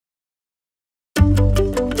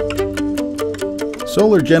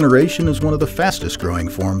Solar generation is one of the fastest growing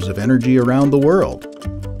forms of energy around the world.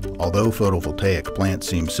 Although photovoltaic plants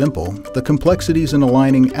seem simple, the complexities in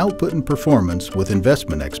aligning output and performance with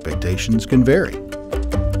investment expectations can vary.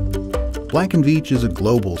 Black & Veatch is a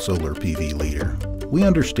global solar PV leader. We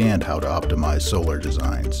understand how to optimize solar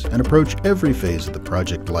designs and approach every phase of the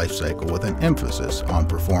project lifecycle with an emphasis on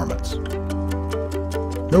performance.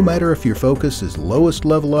 No matter if your focus is lowest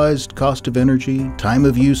levelized cost of energy, time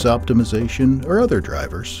of use optimization, or other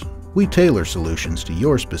drivers, we tailor solutions to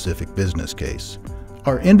your specific business case.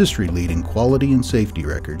 Our industry-leading quality and safety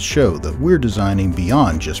records show that we're designing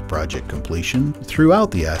beyond just project completion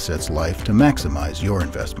throughout the asset's life to maximize your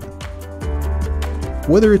investment.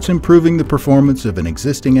 Whether it's improving the performance of an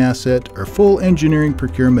existing asset or full engineering,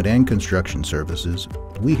 procurement, and construction services,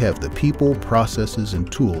 we have the people, processes,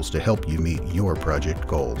 and tools to help you meet your project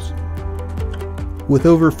goals. With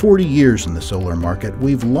over 40 years in the solar market,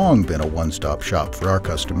 we've long been a one-stop shop for our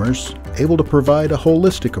customers, able to provide a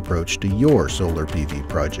holistic approach to your solar PV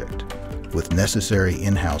project, with necessary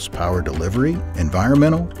in-house power delivery,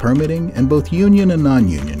 environmental, permitting, and both union and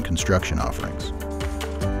non-union construction offerings.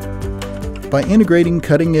 By integrating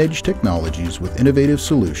cutting-edge technologies with innovative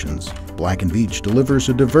solutions, Black & Veatch delivers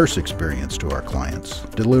a diverse experience to our clients,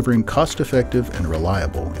 delivering cost-effective and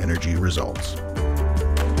reliable energy results.